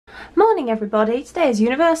Morning everybody, today is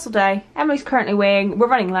Universal Day. Emily's currently weeing, we're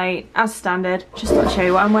running late, as standard. Just thought I'd show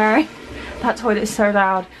you what I'm wearing. That toilet is so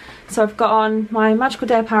loud. So I've got on my Magical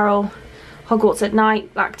Day apparel, Hogwarts at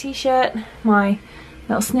Night black t-shirt, my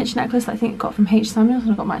little snitch necklace that I think I got from H. Samuels,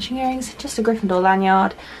 and I've got matching earrings, just a Gryffindor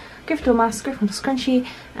lanyard, Gryffindor mask, Gryffindor scrunchie,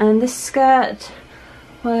 and this skirt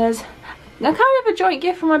was a kind of a joint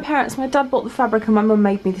gift from my parents. My dad bought the fabric and my mum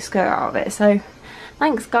made me the skirt out of it, so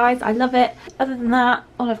thanks guys, I love it. Other than that,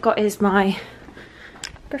 all I've got is my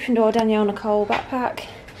Gryffindor Danielle Nicole backpack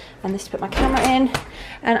and this to put my camera in,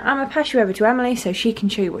 and I'm gonna pass you over to Emily so she can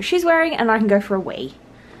show you what she's wearing and I can go for a wee.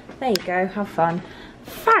 There you go, have fun.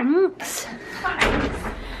 Thanks.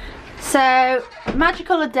 So,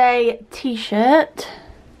 Magical Day t-shirt,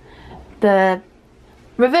 the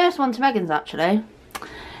reverse one to Megan's actually,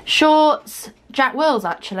 shorts, Jack Wills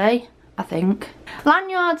actually, I think,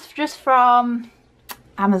 lanyards just from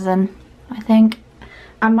Amazon, I think,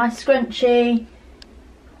 and my scrunchie.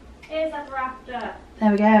 Here's ever after.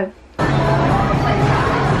 There we go.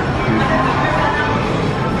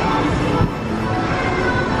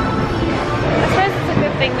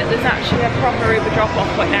 Thing that there's actually a proper Uber drop-off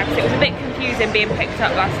point now, because it was a bit confusing being picked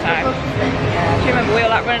up last time. Do you remember we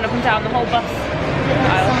were like running up and down the whole bus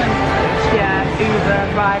aisle? Yeah,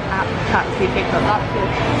 Uber, ride, app, taxi, pick up, that's good.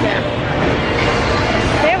 Yeah.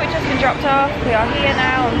 So yeah, we've just been dropped off, we are here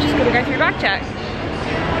now, I'm just going to go through bag check.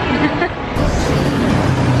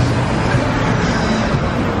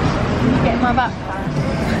 Get my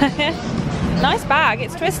backpack. Nice bag,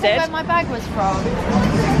 it's twisted. Where my bag was from.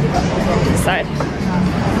 So,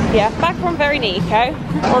 yeah, back from Very Nico.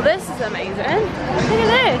 Well, this is amazing. Look at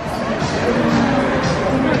this.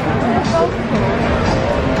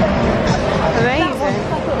 Amazing.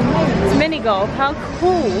 It's mini golf. How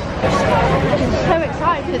cool. I'm so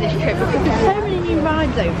excited for this trip because there's so many new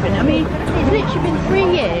rides open. I mean, it's literally been 3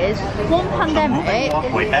 years, one pandemic,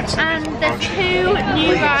 and there's 2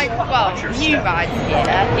 new rides, well, new rides here.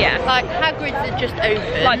 Yeah. Like Hagrid's had just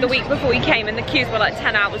opened. Like the week before we came and the queues were like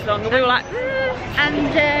 10 hours long and we were like,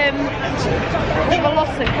 And the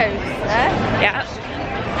Velocicoaster. yeah.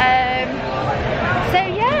 So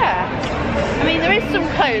yeah, I mean there is some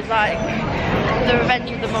clothes like the Revenge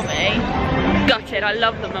of the Mummy. Gutted, I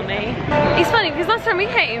love the Mummy. It's funny because last time we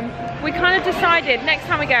came, we kind of decided next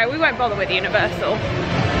time we go, we won't bother with Universal.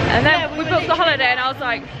 And then we booked the holiday and I was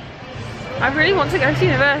like, I really want to go to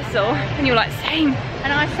Universal. And you were like, same.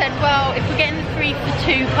 And I said, well, if we're getting the 3 for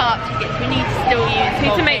 2 park tickets, we need to still use We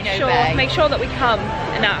need to make Volcano Bay. sure that we come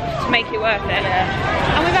enough to make it worth it.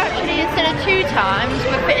 Yeah. And we've actually, instead of 2 times,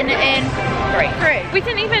 we're fitting it in 3. We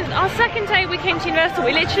didn't even, our second day we came to Universal,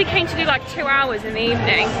 we literally came to do like 2 hours in the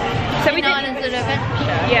evening. So we didn't Islands of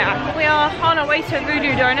Adventure. Yeah, we are on our way to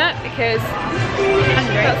Voodoo Donut because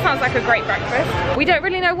that sounds like a great breakfast. We don't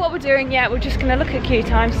really know what we're doing yet, we're just going to look at queue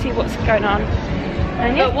time, see what's going on.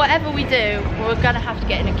 And yeah. But whatever we do, we're going to have to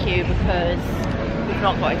get in a queue because we've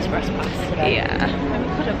not got express pass today. Yeah. And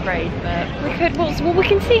we could upgrade, but We could, well we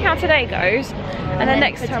can see how today goes. And then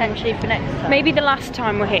next potentially time, for next time. maybe the last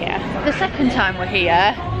time we're here. The second time we're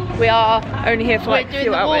here, we are Only here for like we're a doing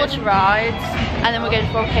few the hours. water rides, and then we're going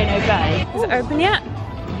to Volcano Bay. Is it open yet? Do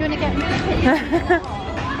you want to get me?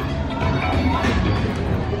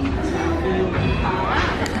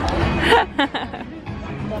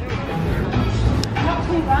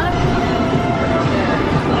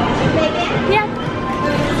 Yeah.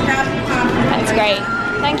 That's great.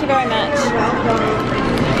 Thank you very much.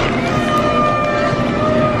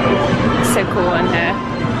 It's so cool in here.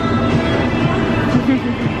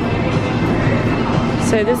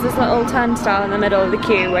 So there's this little turnstile in the middle of the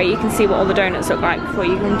queue where you can see what all the donuts look like before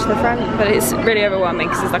you come to the front, but it's really overwhelming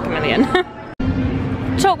because there's like a million.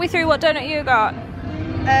 Talk me through what donut you got.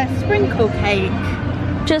 Sprinkle cake.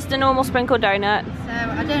 Just a normal sprinkle donut. So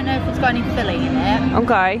I don't know if it's got any filling in it.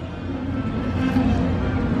 Okay.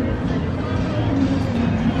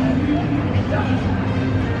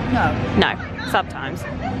 No. No, sometimes.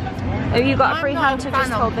 Have you got a free hand to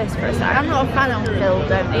just hold this for a sec? I'm not a fan of filled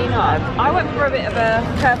donut. Are you not? I went for a bit of a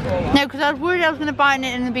purple. No, because I was worried I was going to buy it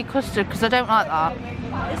in the big custard because I don't like that.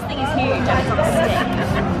 This thing is huge and it's on a stick. This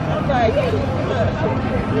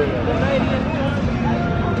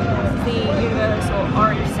is the Universal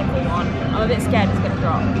orange sickle one. I'm a bit scared it's going to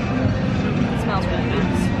drop. It smells really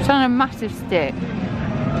nice. It's on a massive stick.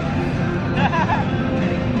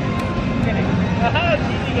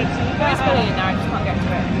 There is filling in there, I just can't get to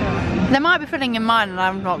it. There might be filling in mine and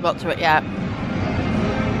I've not got to it yet.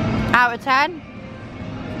 Out of 10?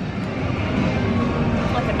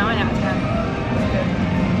 Like a 9 out of 10.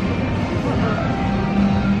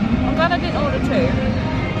 I'm glad I didn't order 2.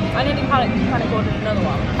 I nearly panic ordered another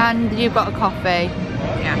one. And you've got a coffee.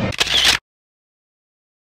 Yeah.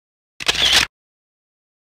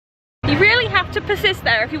 You really have to persist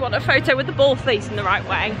there if you want a photo with the ball facing the right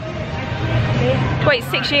way. Wait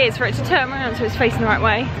 6 years for it to turn around so it's facing the right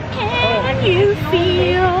way. Can you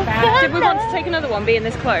feel? Did we want to take another one being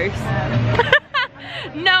this close?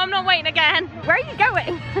 No, I'm not waiting again. Where are you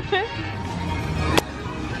going?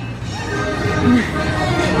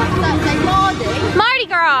 What's that say? Mardy? Mardi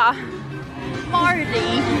Gras.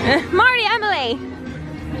 Mardy. Marty Emily.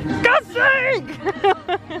 God's sake!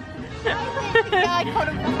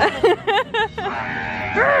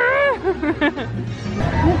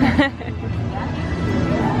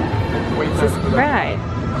 This is right.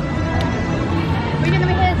 We're going to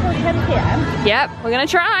be here till 10 PM? Yep, we're gonna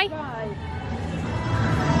try.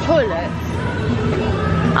 Toilets.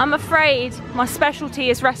 I'm afraid my specialty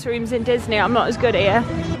is restrooms in Disney. I'm not as good here.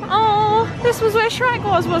 Oh, this was where Shrek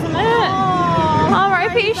was, wasn't it?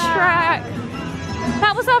 R.I.P. Shrek.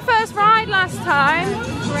 That was our first ride last time.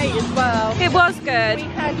 Great as well. It was good. We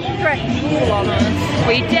had Shrek all on us.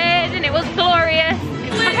 We did, and it was glorious.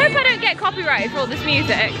 I hope I don't get copyrighted for all this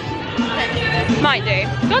music. Might do.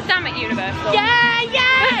 God damn it, Universal. Yeah.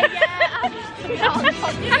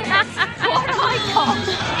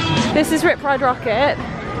 This is Rip Ride Rocket.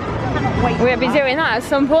 We'll be doing that at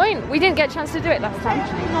some point. We didn't get a chance to do it last time.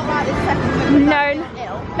 No,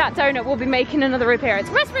 that donut will be making another appearance.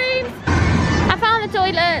 Restrooms! I found the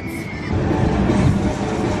toilets.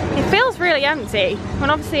 It feels really empty, when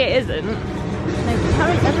obviously it isn't.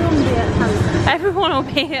 Everyone will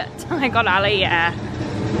be at Diagon Alley, yeah.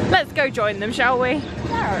 Let's go join them, shall we?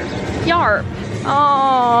 Yarp.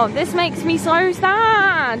 Oh, this makes me so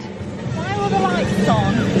sad. Why were the lights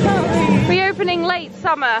on? Sorry. Reopening late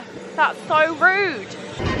summer. That's so rude.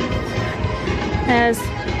 There's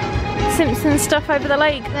Simpson stuff over the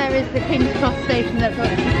lake. There is the King's Cross station that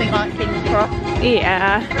looks something like King's Cross.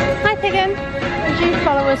 Yeah. Hi, Piggin. Would you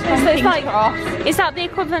follow us from King's Cross? Is that the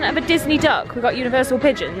equivalent of a Disney duck? We've got universal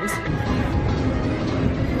pigeons.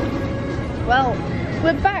 Well,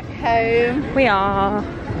 we're back home. We are.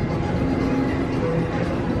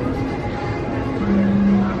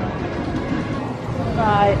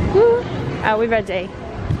 Right. Woo. Are we ready?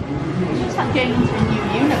 It's like going into a new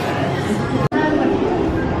universe.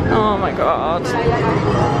 Oh my god. It's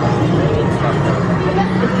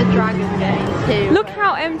the dragon game too. Look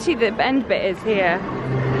how empty the end bit is here.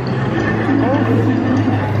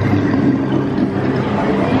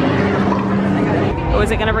 Or is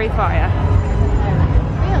it going to breathe fire?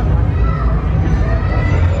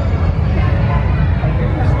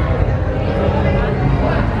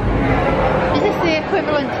 Is this the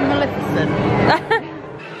equivalent to Maleficent?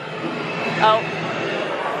 Oh.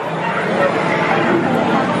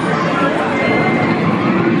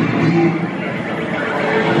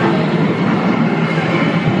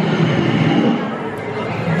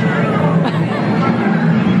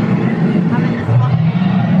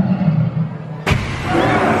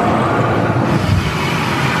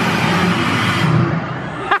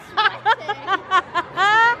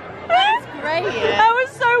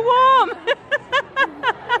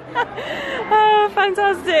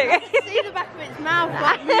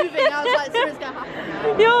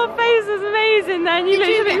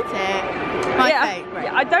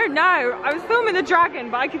 I don't know. I was filming the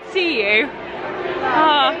dragon, but I could see you.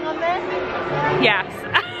 On this? Yes.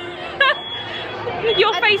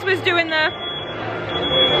 Your face was doing the...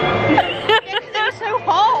 It was so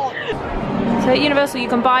hot. So at Universal you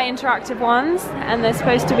can buy interactive ones and they're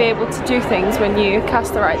supposed to be able to do things when you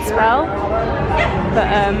cast the right spell. But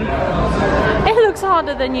it looks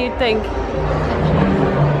harder than you'd think.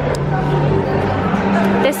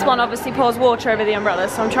 This one obviously pours water over the umbrella,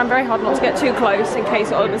 so I'm trying very hard not to get too close in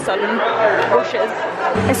case all of a sudden rushes.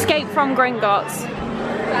 Escape from Gringotts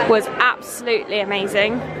was absolutely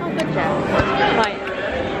amazing. Oh, good job. Like,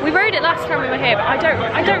 we rode it last time we were here, but I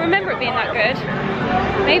don't remember it being that good.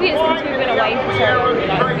 Maybe it's because we've been away for so long,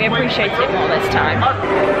 like, we appreciate it more this time.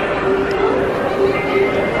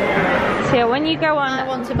 So yeah, when you go on... I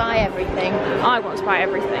want to buy everything. I want to buy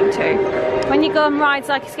everything too. When you go on rides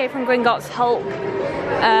like Escape from Gringotts, Hulk,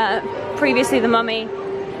 previously the Mummy,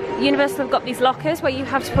 Universal have got these lockers where you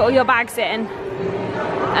have to put all your bags in.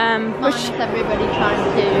 Which everybody trying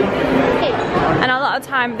to hit. And a lot of the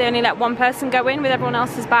time they only let one person go in with everyone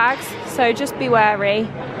else's bags, so just be wary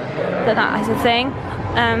that that is a thing.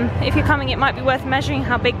 If you're coming, it might be worth measuring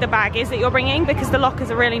how big the bag is that you're bringing, because the lockers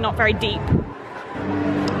are really not very deep.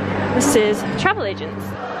 This is travel agents.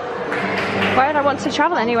 Why would I want to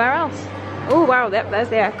travel anywhere else? Oh wow, yep, there's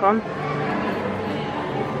the aircon.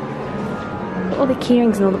 all the key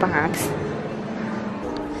rings and all the bags.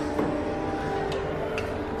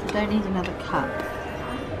 I don't need another cup.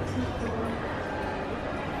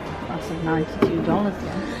 That's $92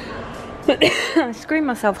 then. I screamed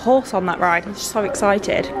myself hoarse on that ride. I was just so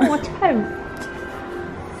excited. Oh, I don't.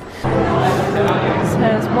 So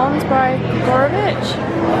there's one's by Gorovich.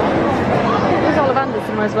 There's Ollivander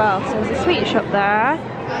somewhere as well. So there's a sweet shop there.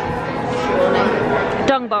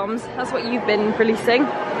 Dung bombs. That's what you've been releasing.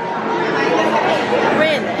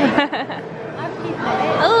 Really?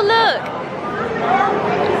 Oh look!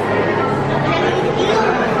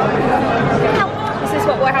 Is this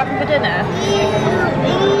what we're having for dinner?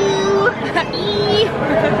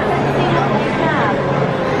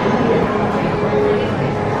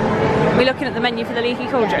 We're looking at the menu for the Leaky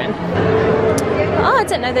Cauldron. Oh, I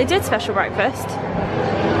didn't know they did special breakfast.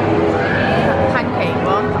 Pancake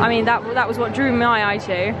one. I mean, that was what drew my eye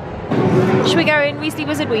to. Should we go in Weasley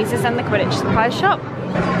Wizard Weezers and the Quidditch supply shop?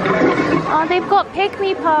 Oh, they've got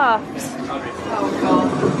Pygmy Puffs.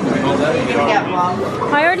 Get one.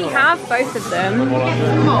 I already have both of them.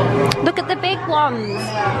 Look at the big ones.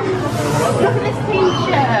 Look at this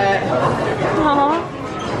t-shirt. Aww.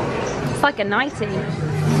 It's like a nightie.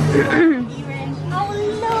 Oh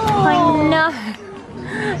no. I know.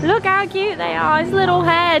 Look how cute they are. His little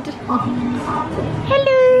head.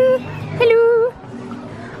 Hello. Hello.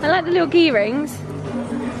 I like the little key rings.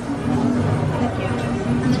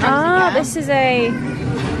 Ah, this is a...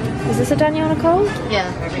 Is this a Danielle Nicole? Yeah.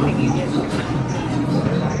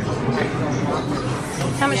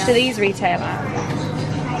 How much do these retail at?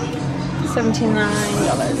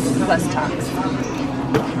 $79 plus tax.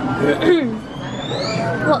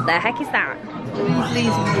 What the heck is that?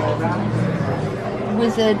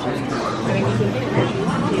 Wizard.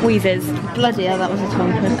 Weezers. Bloody hell, that was a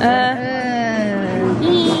tongue twister.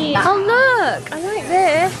 Oh look! I like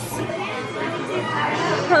this.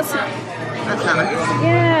 That's nice.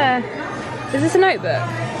 Yeah. Is this a notebook?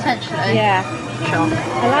 Potentially. Yeah. Sure.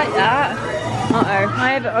 I like that. Uh-oh.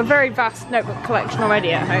 I have a very vast notebook collection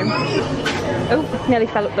already at home. Oh, nearly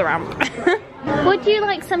fell up the ramp. Would you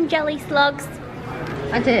like some jelly slugs?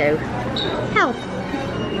 I do. Help.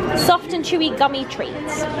 Soft and chewy gummy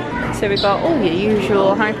treats. So we've got all your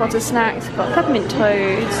usual Harry Potter snacks. We've got peppermint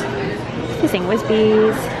toads, kissing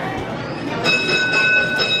Whizbees,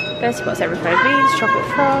 Bertie Bott's every flavour beans, chocolate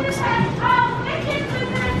frogs.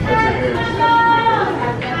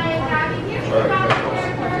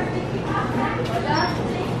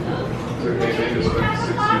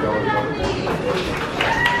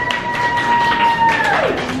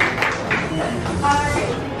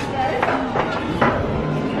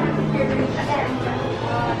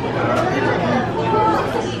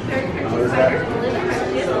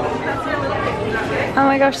 Oh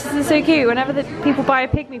my gosh, this is so cute. Whenever the people buy a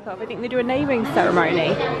Pygmy Puff, I think they do a naming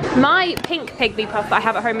ceremony. My pink Pygmy Puff that I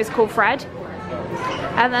have at home is called Fred.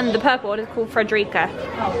 And then the purple one is called Frederica.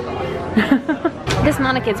 This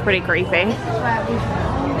mannequin's pretty creepy.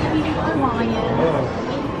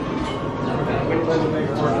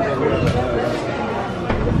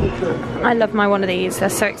 I love my one of these. They're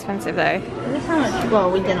so expensive though. Is this how much? Well,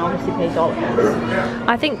 we didn't obviously pay dollars.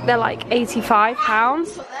 I think they're like £85.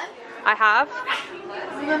 I have.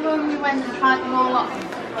 Remember when we went and tried them all on?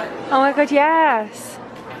 Oh my god, yes.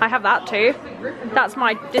 I have that too. That's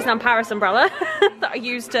my Disneyland Paris umbrella that I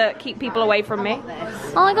use to keep people away from me.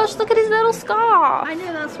 Oh my gosh, look at his little scarf. I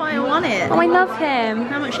know, that's why I want it. Oh, I love him.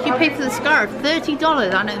 How much do you pay for the scarf?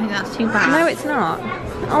 $30. I don't think that's too bad. No, it's not.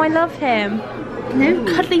 Oh, I love him. No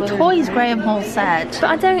cuddly toys, Graham Hall said.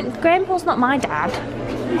 But I don't, Graham Paul's not my dad.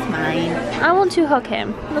 He's mine. I want to hug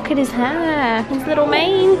him. Look at his hair, his little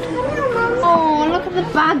mane. Oh, look at the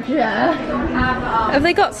badger. Have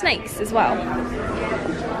they got snakes as well?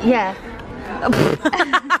 Yeah.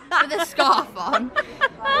 With a scarf on.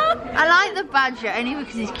 I like the badger only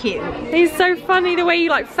because he's cute. He's so funny the way he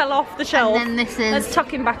like fell off the shelf. And then this is... Let's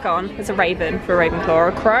tuck him back on. It's a raven for a Ravenclaw or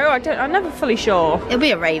a crow. I'm never fully sure. It'll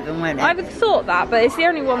be a raven, won't it? I would have thought that, but it's the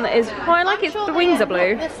only one that is. Oh, I like it. The wings are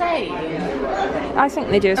blue. The same. I think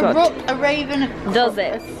they do as well. A raven. Does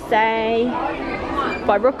it say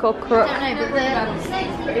by rook or crook? I don't know, but the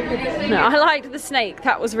snake's pretty good. No, I liked the snake.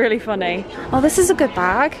 That was really funny. Oh, this is a good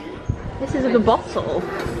bag. This is a good bottle.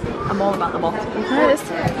 I'm all about the bottle. No,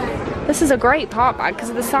 this is a great part bag because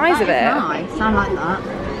of the size of it. Nice, I like that.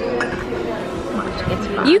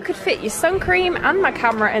 You could fit your sun cream and my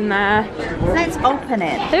camera in there. Let's open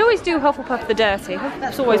it. They always do Hufflepuff the dirty.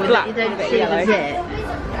 It's always cool, black. You don't with see yellow. the zip.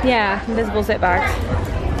 Yeah, invisible zip bags.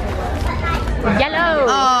 Yellow.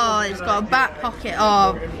 Oh, it's got a back pocket.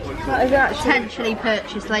 Oh, That is actually potentially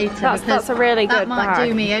purchase later. That's a really good That might bag.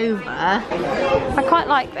 do me over. I quite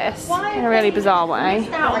like this in a really bizarre way.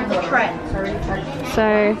 Out on the trend.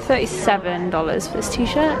 So $37 for this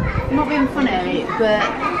t-shirt. I'm not being funny, but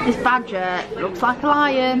this badger looks like a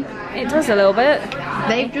lion. It does a little bit.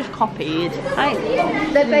 They've just copied.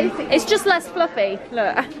 They're basically. It's just less fluffy.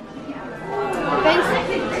 Look.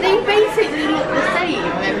 They basically look the same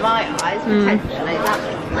in my eyes, potentially.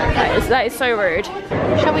 That is so rude.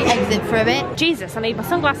 Shall we exit for a bit? Jesus, I need my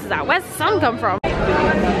sunglasses out. Where's the sun come from? So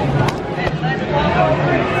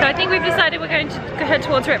I think we've decided we're going to head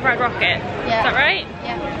towards Rip Rad Rocket. Yeah. Is that right?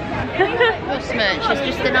 Yeah. Bus merch is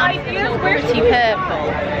just a nice little pretty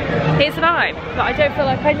purple. Here's the vibe, but I don't feel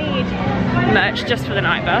like I need merch just for the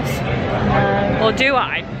night bus. Or do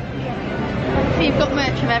I? You've got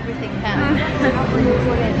merch of everything now.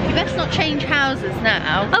 You best not change houses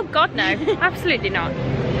now. Oh god no, absolutely not.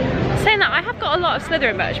 Saying that, I have got a lot of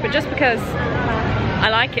Slytherin merch, but just because I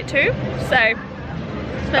like it too, so...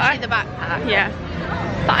 Especially the backpack. Yeah.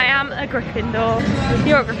 But I am a Gryffindor.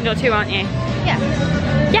 You're a Gryffindor too, aren't you? Yeah.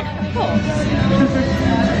 Yeah, of course.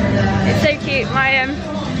 It's so cute.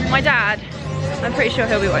 My dad, I'm pretty sure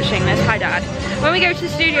he'll be watching this. Hi Dad. When we go to the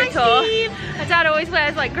studio tour, my dad always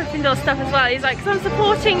wears like Gryffindor stuff as well. He's like, "So I'm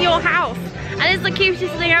supporting your house." And it's the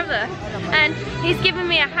cutest thing ever. And he's given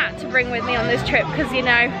me a hat to bring with me on this trip because, you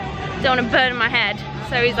know, don't want to burn my head.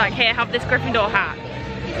 So he's like, "Here, have this Gryffindor hat."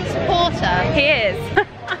 He's a supporter. He is.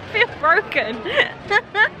 I feel broken.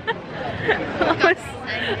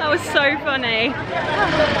 That was so funny.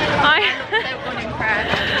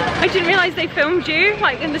 I didn't realise they filmed you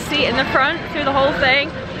like in the seat in the front through the whole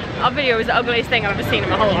thing. Our video was the ugliest thing I've ever seen in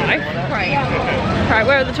my whole life. Right. Right,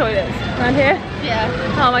 where are the toilets? Around here? Yeah.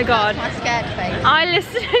 Oh my god. My scared face. I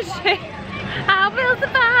listened to How We'll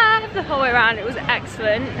Survive the whole way around. It was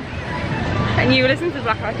excellent. And you were listening to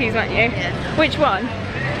Black Eyed Peas, weren't you? Yeah. Which one?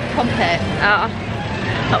 Compet. Ah,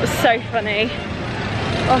 that was so funny.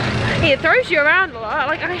 Oh, it throws you around a lot.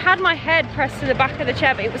 Like I had my head pressed to the back of the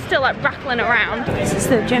chair, but it was still like rattling around. This is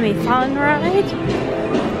the Jimmy Fallon ride.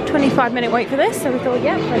 25-minute wait for this, so we thought,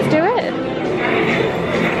 yeah, let's do it.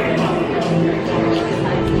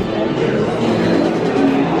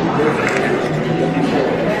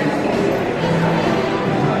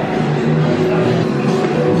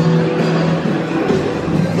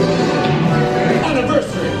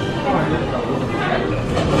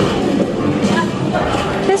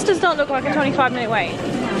 This does not look like a 25-minute wait. I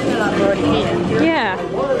feel like we're already here. Yeah.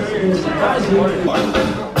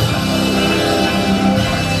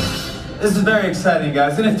 This is very exciting,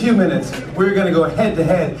 guys. In a few minutes, we're gonna go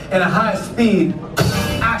head-to-head in a high-speed,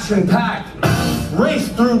 action-packed race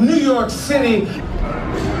through New York City.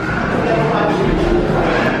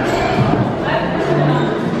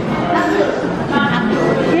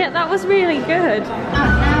 Yeah, that was really good.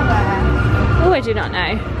 Oh, I do not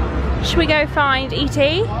know. Should we go find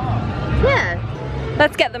E.T.? Yeah.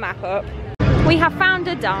 Let's get the map up. We have found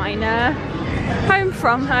a diner. Home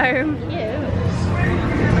from home. Yeah.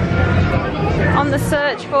 On the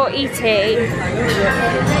search for E.T.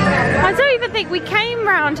 I don't even think we came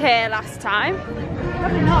round here last time.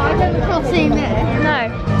 Probably not. I don't recall seeing this. No.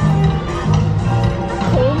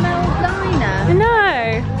 Cornell Diner.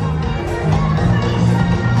 No.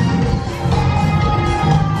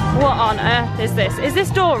 What on earth is this? Is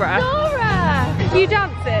this Dora? Dora! You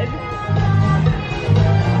dancing?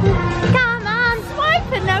 Come on,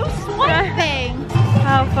 swipe and no swiping.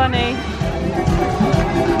 How funny.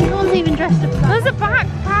 No one's even dressed up. There's a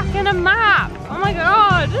backpack and a map. Oh my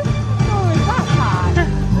god. Oh, is that hard?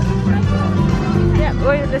 Yeah,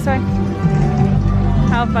 wait, this way.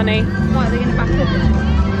 How funny. Why are they going to back up?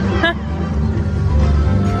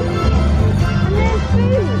 And there's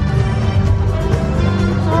food.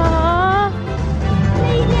 Aww.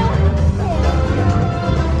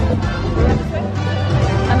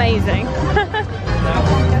 Amazing.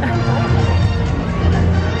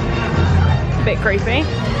 A bit creepy.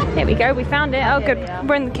 Here we go, we found it. Oh good,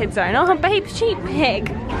 we're in the kids zone. Oh, babe sheep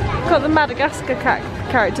pig. Got the Madagascar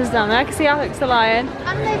characters down there. I can see Alex the lion.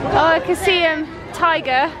 Oh, I can see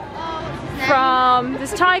Tiger from,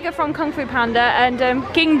 there's Tiger from Kung Fu Panda and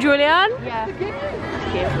King Julian. Yeah.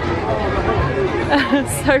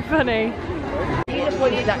 So funny.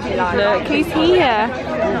 Exactly like Look, he's here.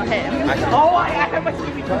 not him.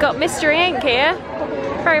 We've got Mystery Inc here.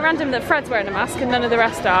 Very random that Fred's wearing a mask and none of the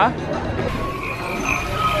rest are.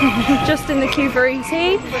 Just in the queue for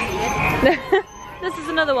E.T. This is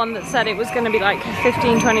another one that said it was going to be like a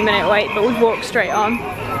 15-20 minute wait, but we've walked straight on.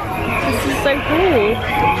 This is so cool.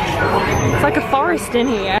 It's like a forest in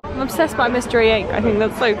here. I'm obsessed by Mystery Inc. I think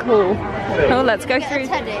that's so cool. Oh, let's go through.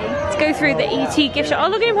 Let's go through the ET gift shop. Oh,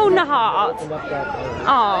 look at him holding a heart.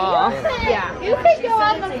 Aww. Yeah. You can go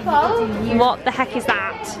on the phone. What the heck is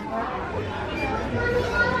that?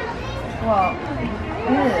 What?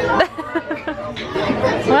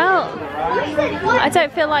 Well, I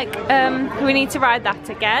don't feel like we need to ride that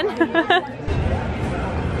again.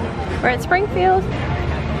 We're at Springfield.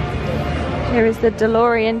 Here is the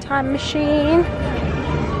DeLorean time machine.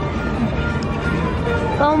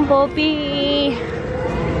 Bumblebee.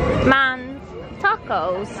 Man's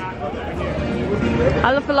tacos.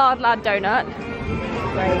 I love the Lard Lad donut.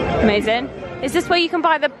 Amazing. Is this where you can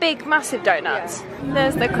buy the big, massive donuts? Yeah.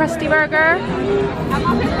 There's the Krusty Burger.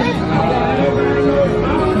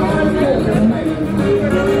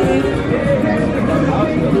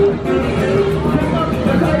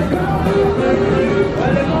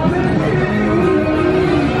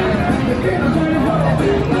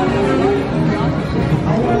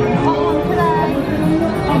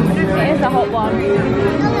 It is a hot one.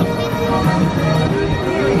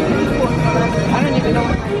 I don't even know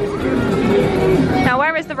what. Now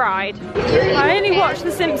where is the ride? I only watch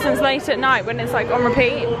The Simpsons late at night when it's like on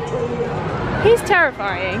repeat. He's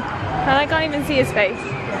terrifying. And I can't even see his face.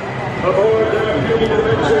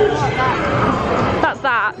 That's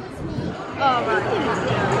that. Oh,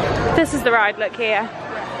 right. This is the ride, look here.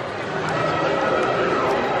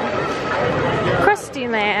 Krusty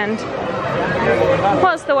Land.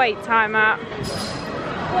 What's the wait time at?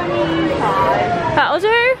 25. That'll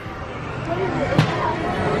do.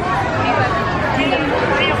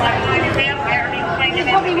 It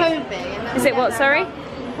probably won't be. Is it what, sorry?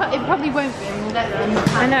 It probably won't be, and we'll get them.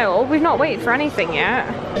 I know, well, we've not waited for anything yet.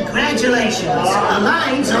 Congratulations, the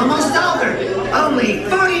line's almost over. Only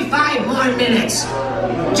 45 more minutes.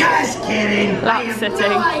 Just kidding. I have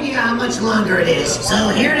no idea how much longer it is. So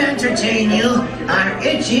here to entertain you are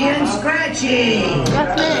Itchy and Scratchy.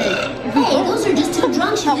 That's me. Hey, those are just two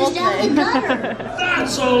drunks who just down the gutter.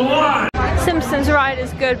 That's a lot. Simpsons ride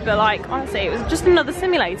is good, but like, honestly, it was just another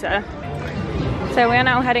simulator. So we are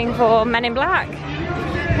now heading for Men in Black.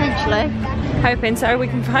 Potentially. Hoping so, we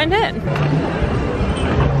can find it.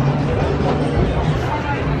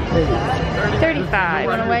 35. You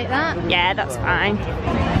want to wait that? Yeah, that's fine.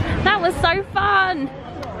 That was so fun.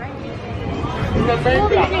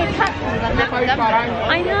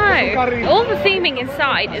 I know. All the theming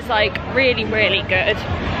inside is like really, really good.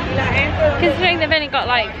 Considering they've only got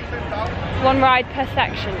like one ride per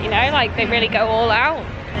section, you know, like they really go all out.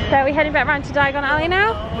 So are we heading back round to Diagon Alley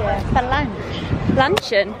now? Yeah. For lunch.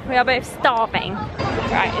 Luncheon. We are both starving.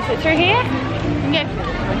 Right, is it through here? Yeah.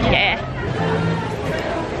 Yeah.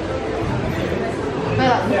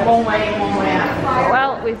 One way in, one way out.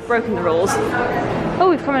 Well, we've broken the rules. Oh,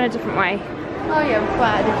 we've come in a different way. Oh yeah,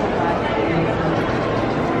 quite a different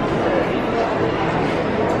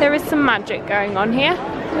way. There is some magic going on here.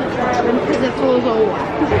 Because it falls all wet.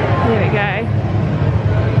 Here we go.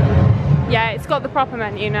 Yeah, it's got the proper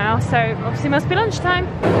menu now, so obviously must be lunchtime.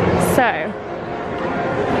 So,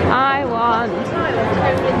 I want...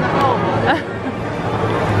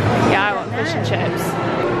 yeah, I want fish and chips.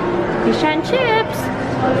 Fish and chips!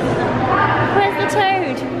 Where's the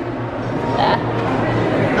toad? There.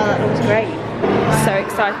 Oh, that looks great. So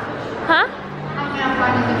excited. Huh?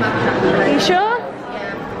 Are you sure?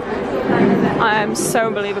 Yeah. I am so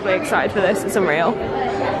unbelievably excited for this, it's unreal.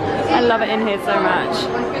 I love it in here so much.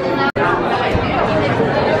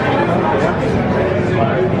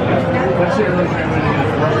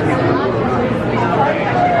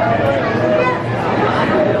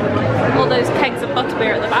 All those kegs of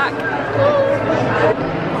butterbeer at the back.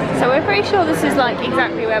 So we're pretty sure this is like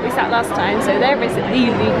exactly where we sat last time, so there is the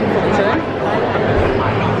conclusion.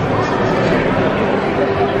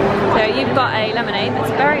 So you've got a lemonade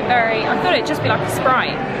that's very, very, I thought it'd just be like a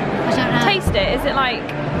Sprite. I don't know. Taste it, is it like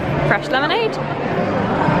fresh lemonade?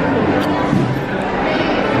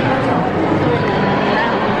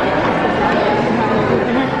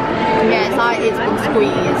 Yeah, it's like it's been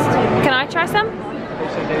squeezed. Can I try some?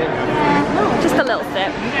 Just a little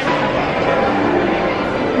sip.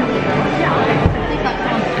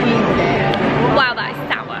 Wow, that is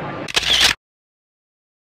sour.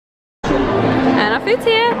 And our food's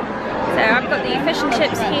here. So I've got the fish and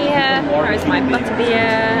chips here. There is my butterbeer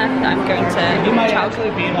that I'm going to chug.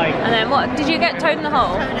 And then what? Did you get Toad in the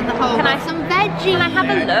Hole? Toad in the Hole. Can I Some veggie. Can I have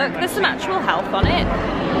a look? There's some actual health on it.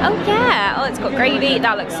 Oh yeah. Oh, it's got gravy.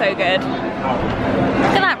 That looks so good.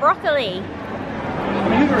 Look at that broccoli.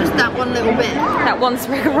 Just that one little bit. That one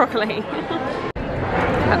sprig of broccoli.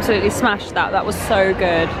 Absolutely smashed that. That was so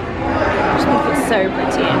good. Just think it's so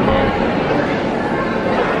pretty in here.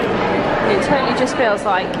 It totally just feels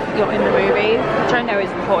like you're in the movie, which I know is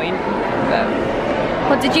the point. But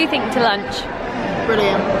what did you think to lunch?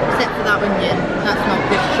 Brilliant, except for that onion. That's not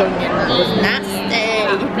British onion, that was nasty.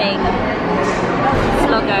 Thing.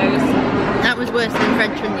 Sluggos. That was worse than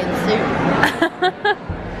French onion soup.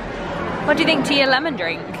 What do you think to your lemon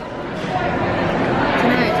drink? I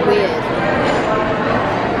don't know, it's weird.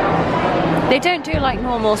 They don't do like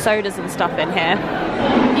normal sodas and stuff in here.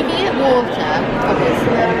 You can get water,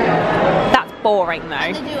 obviously. That's boring though.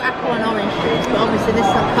 And they do apple and orange juice, but obviously this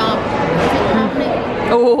is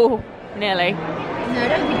carbonate. Oh, nearly. No, I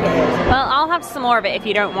don't think it is. Well, I'll have some more of it if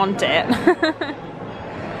you don't want it.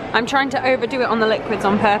 I'm trying to overdo it on the liquids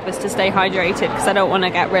on purpose to stay hydrated because I don't want to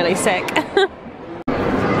get really sick.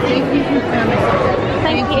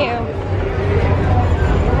 Thank you.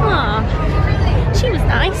 Aw, she was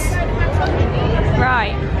nice.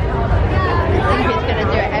 Right. I think it's going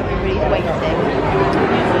to do it, everybody's waiting.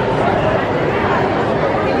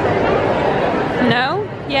 No?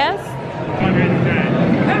 Yes?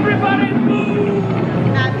 Everybody move!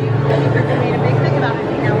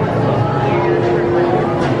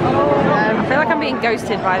 I feel like I'm being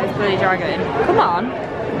ghosted by this bloody dragon. Come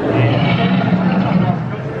on.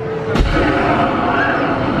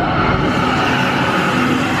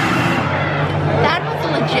 That was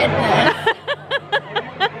legit.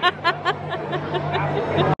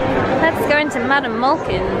 Let's go into Madame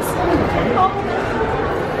Malkin's.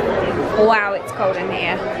 Wow, it's cold in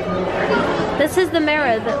here. This is the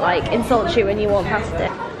mirror that like insults you when you walk past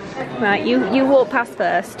it. Right, you walk past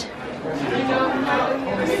first.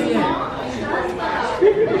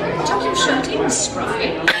 Took your shirt in,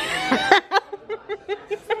 Spry.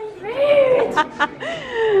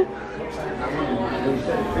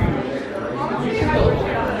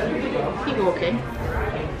 Keep walking.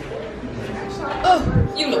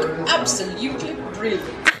 Oh, you look absolutely brilliant.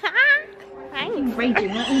 Thanks.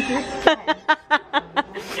 Raging, what is this?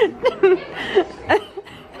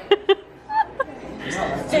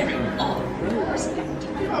 Very odd rose.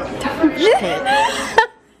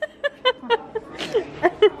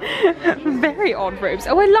 Very odd robes.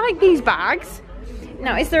 Oh, I like these bags.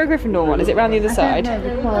 Now, is there a Gryffindor one? Is it round the other side? No,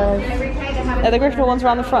 because Are the Gryffindor ones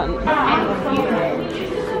around the front?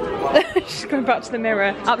 She's going back to the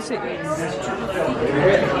mirror. Absolutely.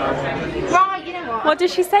 right, you know what? What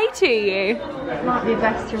does she say to you? It might be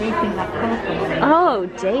best to rethink that colour. Oh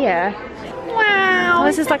dear. Wow.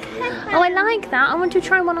 This is like, oh, I like that. I want to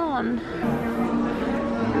try one on.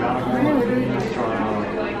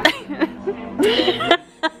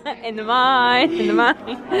 In the mind, in the mind.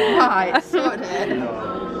 Right, sorted.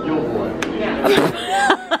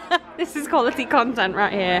 This is quality content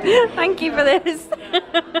right here. Thank you for this.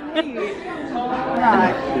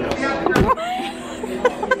 Right.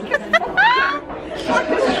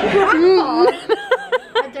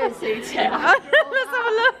 I don't suit it. Let's have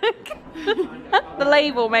a look. The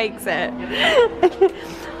label makes it.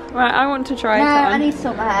 Right, I want to try it No, on. I need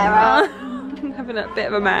some hair out. I'm having a bit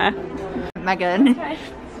of a mare. Megan.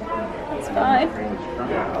 That's fine.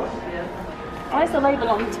 Why is the label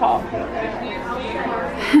on the top? I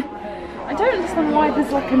don't understand why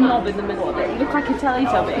there's like a knob in the middle of it. You look like a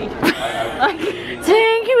Teletubby. Like,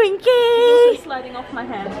 Tinky Winky. it's sliding off my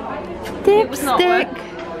head. It was not Dipstick.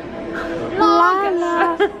 La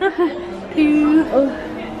la.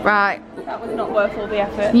 Right, That was not worth all the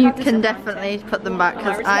effort. you can definitely put them back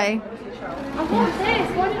because I. I want this.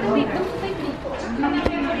 Why did we make them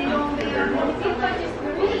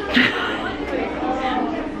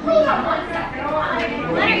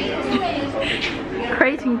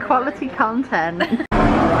Creating quality content.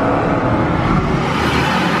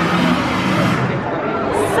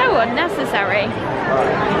 So unnecessary.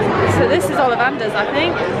 So this is Ollivander's, I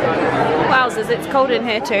think. Wowzers, it's cold in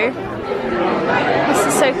here too. This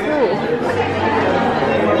is so cool.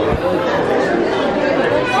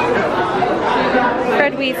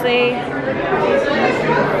 Fred Weasley.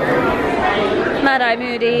 Mad-Eye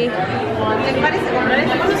Moody.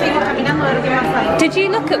 Did you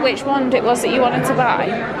look at which wand it was that you wanted to buy?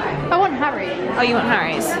 I want Harry, Oh, you want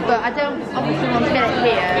Harry's? but I don't obviously want to get it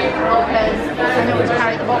here because I don't want to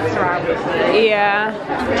carry the box around. Yeah.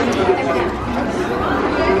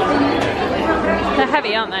 They're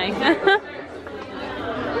heavy, aren't they?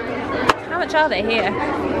 How much are they here?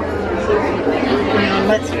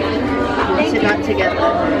 Let's sit that together.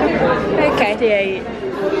 Okay. 58.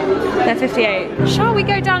 They're 58. Shall we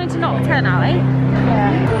go down into Nocturne Alley?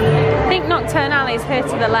 Yeah. I think Nocturne Alley is here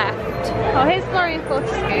to the left. Oh, here's Florian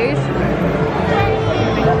Fortescue's.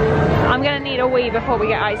 I'm going to need a wee before we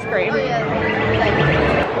get ice cream. Oh yeah.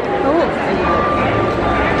 Oh.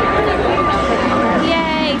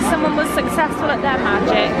 Yay, someone was successful.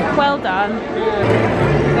 fun.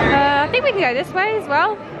 I think we can go this way as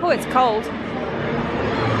well. Oh, it's cold.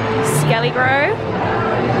 Skelly Grove.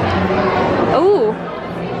 Ooh.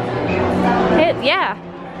 Yeah.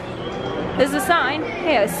 There's a sign.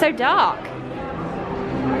 Yeah, it's so dark.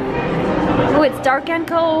 Oh, it's dark and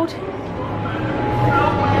cold. It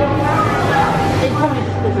probably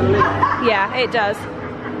just does a loop. Yeah, it does.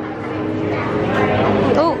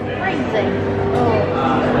 Oh.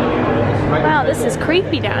 Wow, this is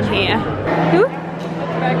creepy down here. Ooh.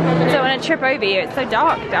 Don't want to trip over you. It's so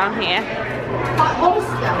dark down here.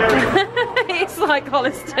 It's like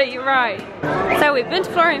Hollister, you're right. So we've been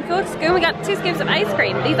to Florian Field School. We got 2 scoops of ice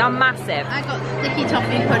cream. These are massive. I got sticky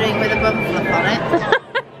toffee pudding with a bum flip on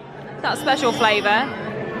it. That special flavour.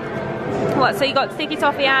 What, so you got sticky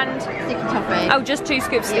toffee and? Sticky toffee. Oh, just 2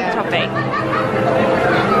 scoops of sticky toffee.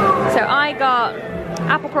 So I got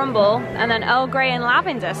apple crumble and then Earl Grey and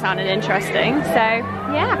lavender sounded interesting. So,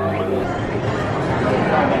 yeah.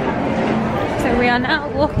 So we are now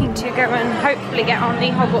walking to go and hopefully get on the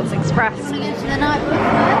Hogwarts Express. Should we go to the night book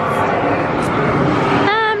first?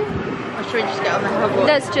 Or should we just get on the Hogwarts?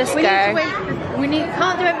 Let's just we go. Need to wait.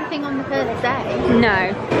 Can't do everything on the first day.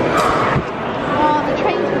 No. Oh, the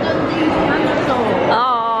trains were Dundee to Manchester.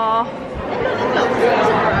 Oh.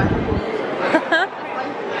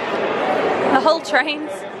 The whole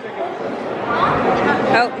trains.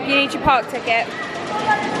 Oh, you need your park ticket.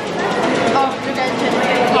 Oh, we're going to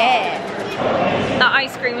Yeah. That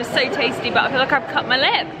ice cream was so tasty, but I feel like I've cut my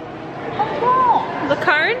lip. The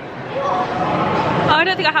cone? Oh, I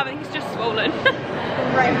don't think I have it, it's just swollen.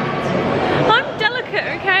 Right. I'm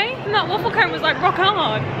delicate, okay? And that waffle cone was like rock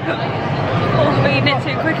hard. Also eating it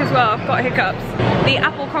too quick as well, I've got hiccups. The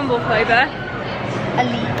apple crumble flavour.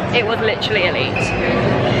 Elite. It was literally elite.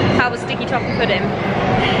 How was sticky toffee pudding?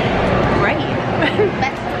 Great.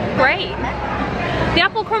 Great. The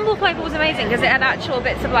apple crumble flavour was amazing because it had actual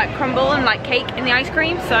bits of like crumble and like cake in the ice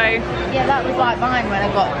cream, so... Yeah, that was like mine when I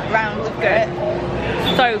got round to good.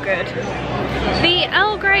 it. So good. The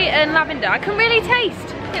Earl Grey and lavender, I couldn't really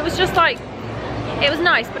taste. It was just like, it was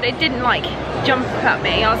nice, but it didn't like jump at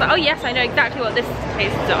me. I was like, oh yes, I know exactly what this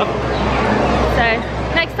tastes of. So,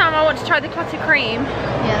 next time I want to try the clotted cream.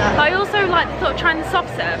 Yeah. I also like the thought of trying the soft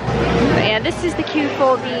serve. But yeah, this is the queue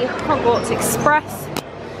for the Hogwarts Express.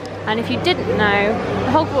 And if you didn't know,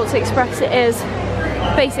 the Hogwarts Express is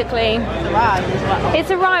basically... It's a ride as well. It's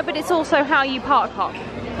a ride, but it's also how you park hop.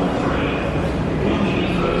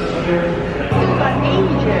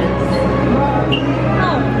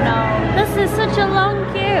 Oh no, this is such a long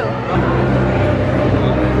queue.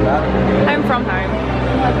 Home from home.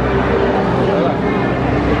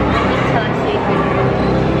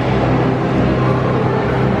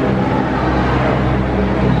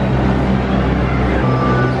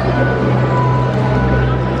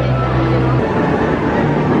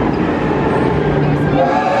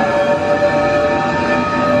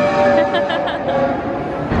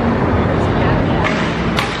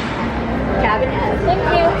 Thank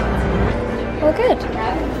you. We're good.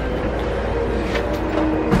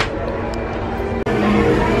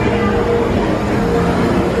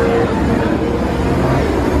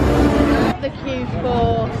 The queue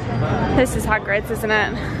for... This is Hagrid's, isn't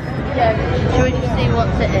it? Yeah, should we just see what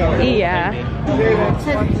it is? Yeah. It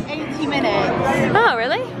says 80 minutes. Oh,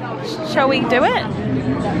 really? Shall we do it?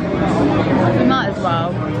 We might as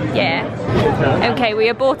well. Yeah. Okay, we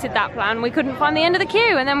aborted that plan. We couldn't find the end of the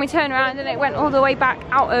queue and then we turned around and it went all the way back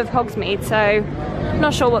out of Hogsmeade, so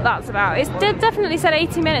not sure what that's about. It definitely said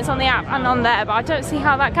 80 minutes on the app and on there, but I don't see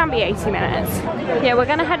how that can be 80 minutes. Yeah, we're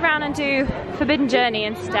gonna head round and do Forbidden Journey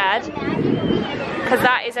instead, because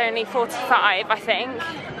that is only 45, I think.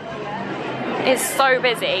 It's so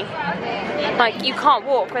busy. Like, you can't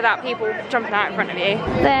walk without people jumping out in front of you.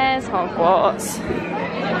 There's Hogwarts.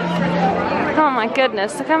 Oh my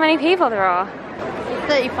goodness, look how many people there are.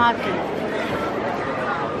 35 minutes.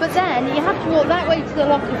 But then you have to walk that way to the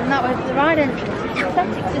lockers and that way to the ride entrance. It's a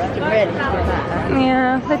pathetic system really to be better.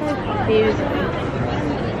 Yeah. Confusing.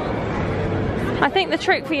 I think the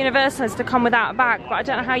trick for Universal is to come without a bag, but I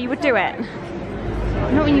don't know how you would do it.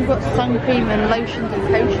 Not when you've got sun cream and lotions and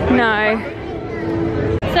potions. No.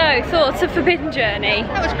 So, thoughts of Forbidden Journey?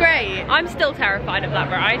 That was great. I'm still terrified of that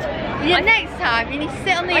ride. Yeah, next time you need to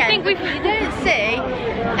sit on the I end. think we've- You don't see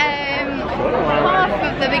half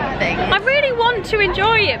of the big thing. I really want to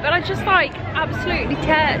enjoy it, but I just like absolutely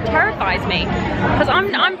terrifies me because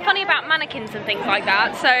I'm funny about mannequins and things like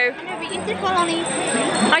that. So No, but you did well on E.T.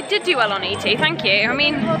 I did do well on E.T. Thank you. I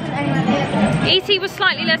mean, E.T. was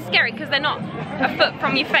slightly less scary because they're not a foot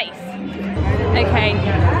from your face. Okay,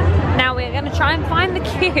 now we're going to try and find the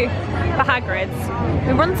queue for Hagrid's.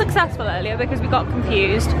 We were unsuccessful earlier because we got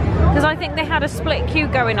confused, because I think they had a split queue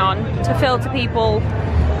going on to filter people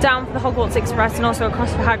down for the Hogwarts Express and also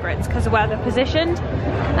across for Hagrid's because of where they're positioned,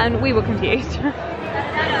 and we were confused.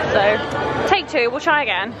 So, take two, we'll try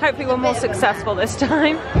again. Hopefully we're more successful this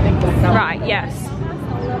time. Right, yes.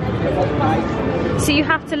 So you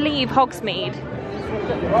have to leave Hogsmeade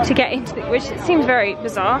to get into the, which seems very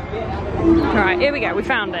bizarre. Right, here we go, we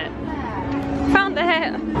found it. Found it!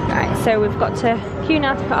 Right, so we've got to queue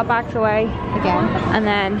now to put our bags away again, and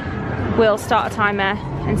then we'll start a timer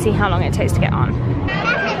and see how long it takes to get on.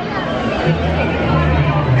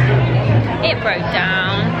 It broke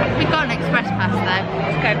down. We've got an express pass though.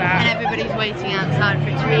 Let's go back. And everybody's waiting outside for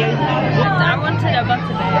it to reopen. I wanted a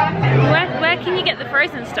Butterbeer. Where can you get the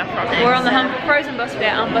frozen stuff from? We're on the hunt for frozen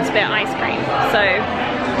Butterbeer and Butterbeer ice cream. So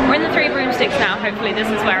we're in the Three Broomsticks now. Hopefully this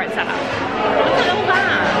is where it's at. Look at all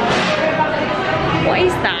that. What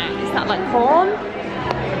is that? Is that like corn?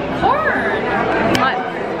 Corn.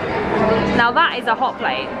 Now that is a hot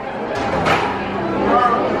plate.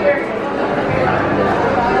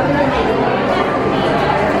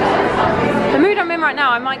 The mood I'm in right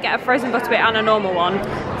now, I might get a frozen Butterbeer and a normal one.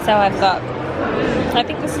 So I've got, I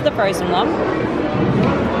think this is the frozen one.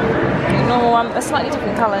 The normal one, they're slightly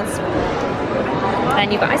different colours.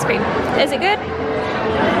 And you've got ice cream. Is it good?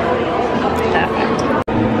 Perfect.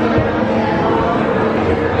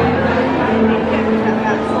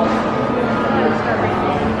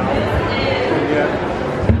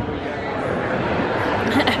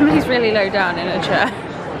 Emily's really low down in her chair.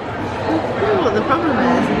 What the problem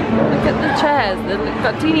is? Look at the chairs, they've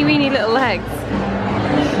got teeny weeny little legs.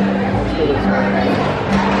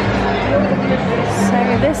 So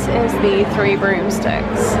this is the Three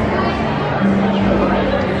Broomsticks.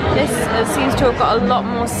 This seems to have got a lot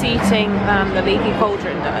more seating than the Leaky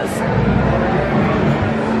Cauldron does.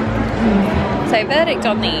 So verdict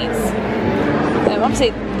on these.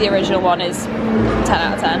 Obviously the original one is 10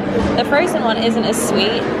 out of 10. The frozen one isn't as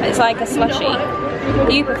sweet, it's like a slushy.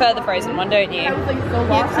 You prefer the frozen one, don't you? Yeah,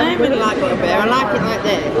 because I don't really like Butterbeer. I like it like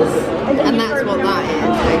this. And that's what that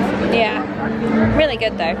is. Yeah. Really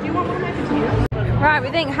good though. Right, we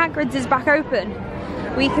think Hagrid's is back open.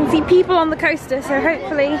 We can see people on the coaster, so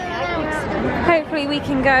hopefully we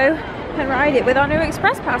can go and ride it with our new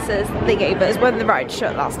express passes that they gave us when the ride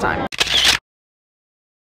shut last time.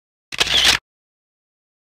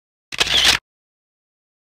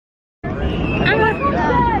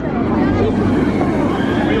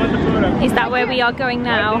 Is that where we are going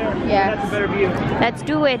now? Yes. Let's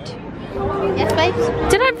do it. Yes, babes?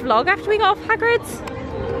 Did I vlog after we got off Hagrid's?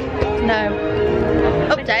 No.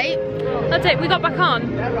 Update. Update, we got back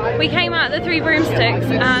on. We came out of the Three Broomsticks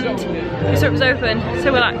and we saw it was open.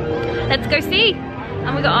 So we're like, let's go see.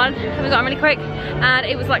 And we got on really quick. And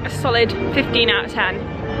it was like a solid 15 out of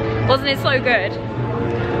 10. Wasn't it so good?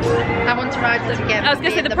 I want to ride it again. I was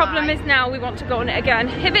gonna say the problem is now we want to go on it again.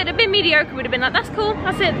 If it had been mediocre, we'd have been like, that's cool,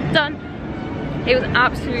 that's it, done. It was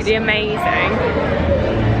absolutely amazing.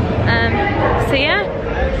 So yeah,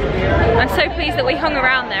 I'm so pleased that we hung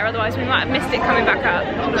around there, otherwise we might have missed it coming back up.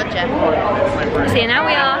 Oh, gotcha. So yeah, now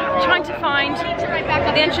we are trying to find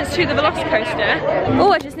the entrance to the Velocicoaster.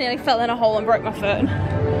 Oh, I just nearly fell in a hole and broke my foot.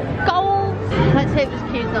 Goal! Let's hope this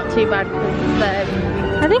queue's not too bad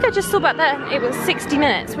because I think I just saw back there, it was 60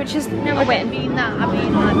 minutes, which is no, a win. I don't mean that, I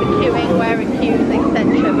mean like the queuing, where it queues, etc.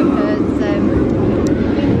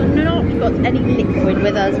 Because we've not got any liquid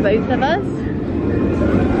with us, both of us.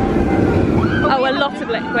 Oh, a lot of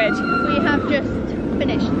liquid. We have just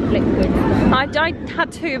finished liquid. I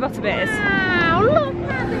had 2 Butterbeers. Wow, look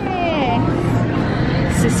at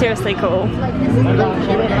this! This is seriously cool. Like, this is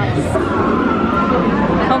luxurious.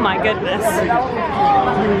 Oh my goodness.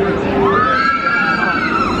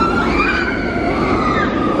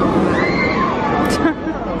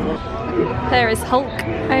 There is Hulk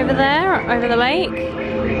over there, over the lake.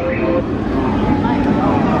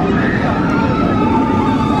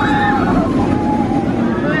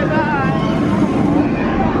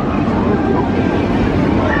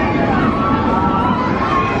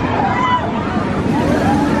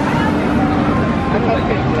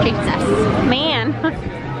 Jesus. Man.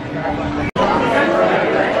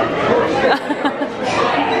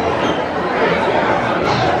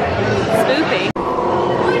 Spoopy.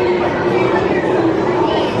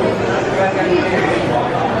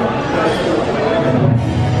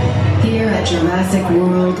 Here at Jurassic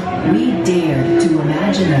World, we dared to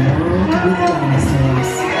imagine a world with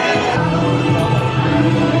dinosaurs.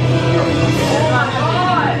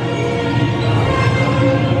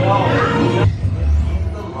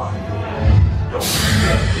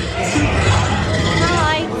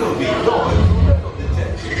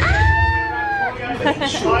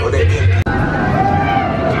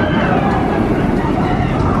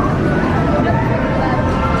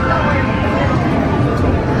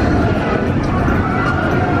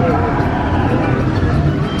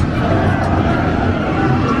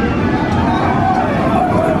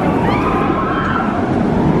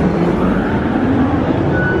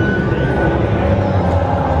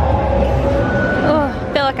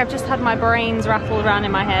 I've just had my brains rattle around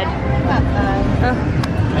in my head. Oh.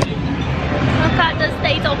 Look at the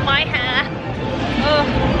state of my hair. Oh.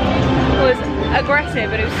 It was aggressive,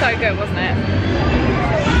 but it was so good, wasn't it?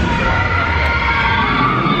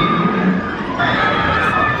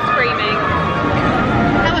 Screaming.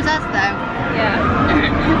 That was us though. Yeah.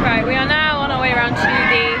 Right, we are now on our way around to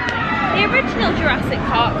the original Jurassic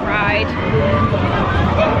Park ride.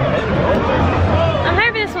 I'm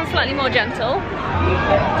hoping this one's slightly more gentle.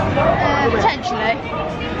 Potentially.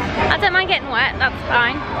 I don't mind getting wet, that's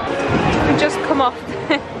fine. We've just come off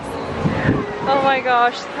this. Oh my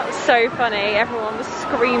gosh, that was so funny. Everyone was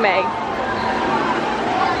screaming.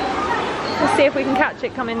 Let's see if we can catch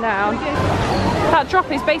it coming down. That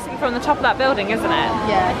drop is basically from the top of that building, isn't it?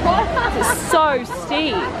 Yeah. It's so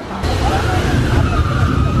steep.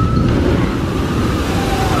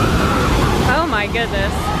 Oh my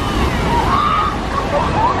goodness.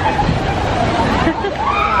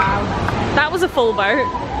 That was a full boat.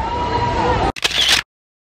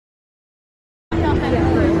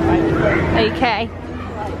 Okay.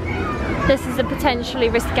 This is a potentially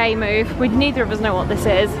risque move. Neither of us know what this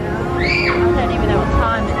is. I don't even know what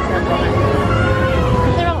time it says on it.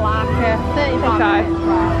 They're like 35 Okay. minutes,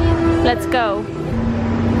 right? Let's go.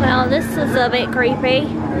 Well, this is a bit creepy.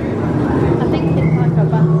 I think it's like a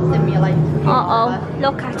bus simulator. Uh-oh.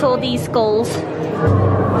 Look at all these skulls.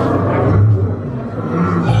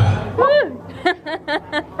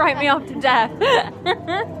 Write me off to death.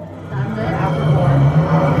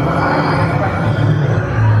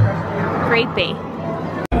 Creepy.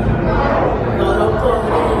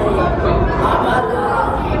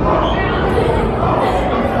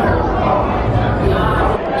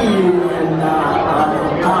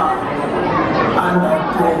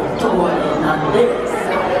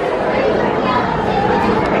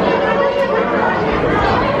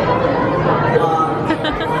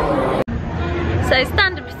 So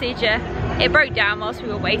standard procedure, it broke down whilst we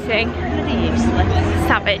were waiting. Pretty useless.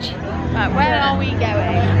 Savage. Right, where are we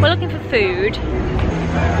going? We're looking for food.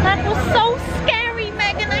 That was so scary,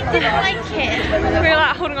 Megan. I didn't like it. We were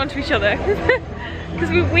like holding on to each other. Because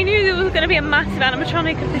we knew there was going to be a massive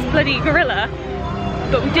animatronic of this bloody gorilla.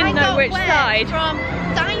 But we didn't know which side. From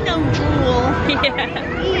Dino Drool.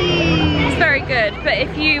 Yeah. It's very good. But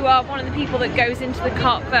if you are one of the people that goes into the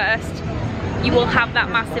cart first, you will have that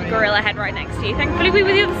massive gorilla head right next to you. Thankfully we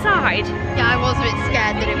were the other side. Yeah, I was a bit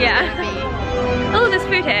scared that it was going to be. Oh, there's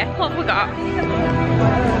food here. What have we got?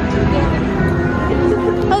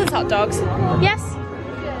 Oh, there's hot dogs. Yes?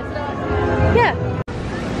 Yeah.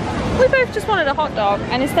 We both just wanted a hot dog,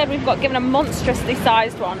 and instead we've got given a monstrously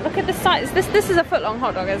sized one. Look at the size. This is a foot long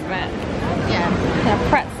hot dog, isn't it? Yeah. And a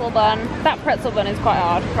pretzel bun. That pretzel bun is quite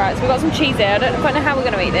hard. Right, so we've got some cheese here. I don't quite know how we're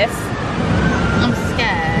going to eat this. I'm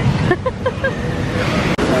scared.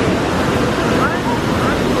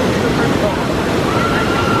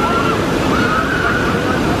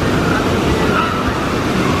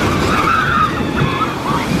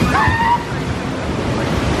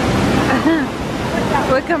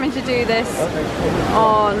 We're coming to do this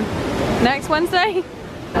on next Wednesday.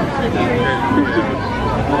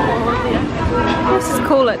 This is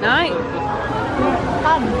cool at night.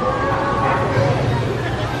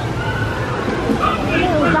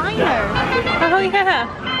 Little dino. Oh yeah.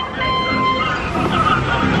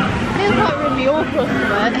 Feels like we're in the awful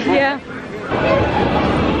bit. Yeah.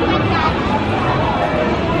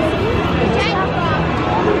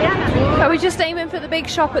 Are we just aiming for the big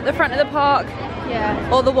shop at the front of the park?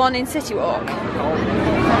 Yeah. Or the one in City Walk?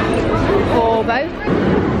 Or both.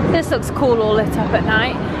 This looks cool all lit up at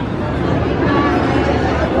night.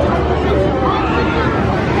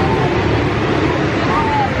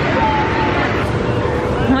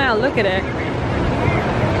 Wow, look at it.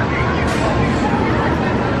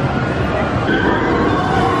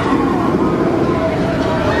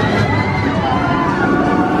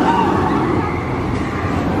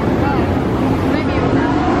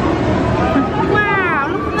 Wow,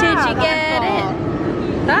 look at that. Did you get it?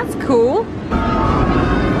 That's cool.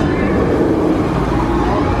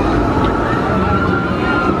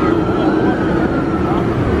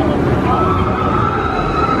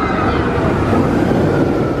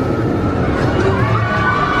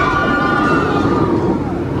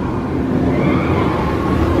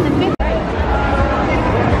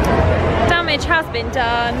 been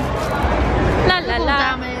done. La la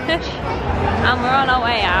la. And we're on our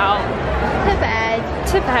way out. To bed.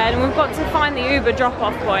 To bed, and we've got to find the Uber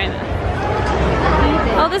drop-off point.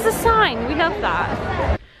 Oh, there's a sign. We love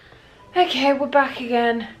that. Okay, we're back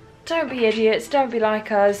again. Don't be idiots. Don't be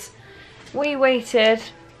like us. We waited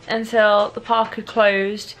until the park had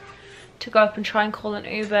closed to go up and try and call an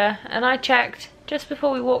Uber, and I checked just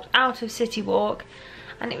before we walked out of City Walk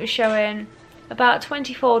and it was showing about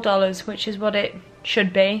 $24, which is what it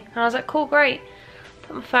should be. And I was like, cool, great.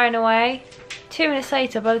 Put my phone away. 2 minutes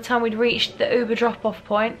later, by the time we'd reached the Uber drop-off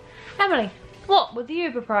point, Emily, what were the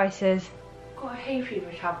Uber prices? Got a hay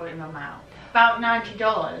fever tablet in my mouth. About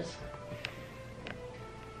 $90.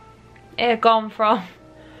 It had gone from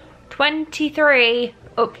 23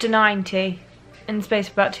 up to 90 in the space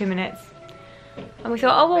of about 2 minutes. And we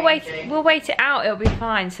thought, oh, we'll wait it out, it'll be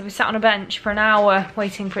fine. So we sat on a bench for an hour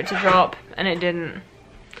waiting for it to drop, and it didn't.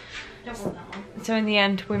 Don't want that one. So in the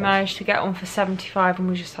end, we managed to get one for 75, and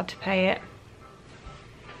we just had to pay it.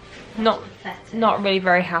 Not really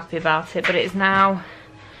very happy about it, but it is now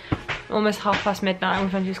almost midnight, and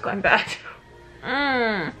we've only just got in bed.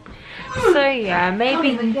 So yeah,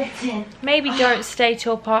 maybe don't stay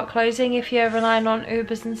till park closing if you're relying on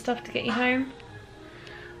Ubers and stuff to get you home.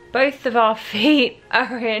 Both of our feet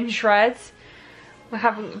are in shreds. We're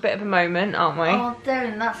having a bit of a moment, aren't we? Oh,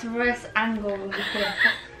 Darren, that's the worst angle of the clip.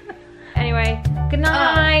 Anyway, good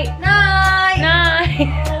night. Night. Night.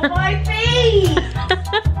 Oh, my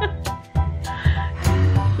feet.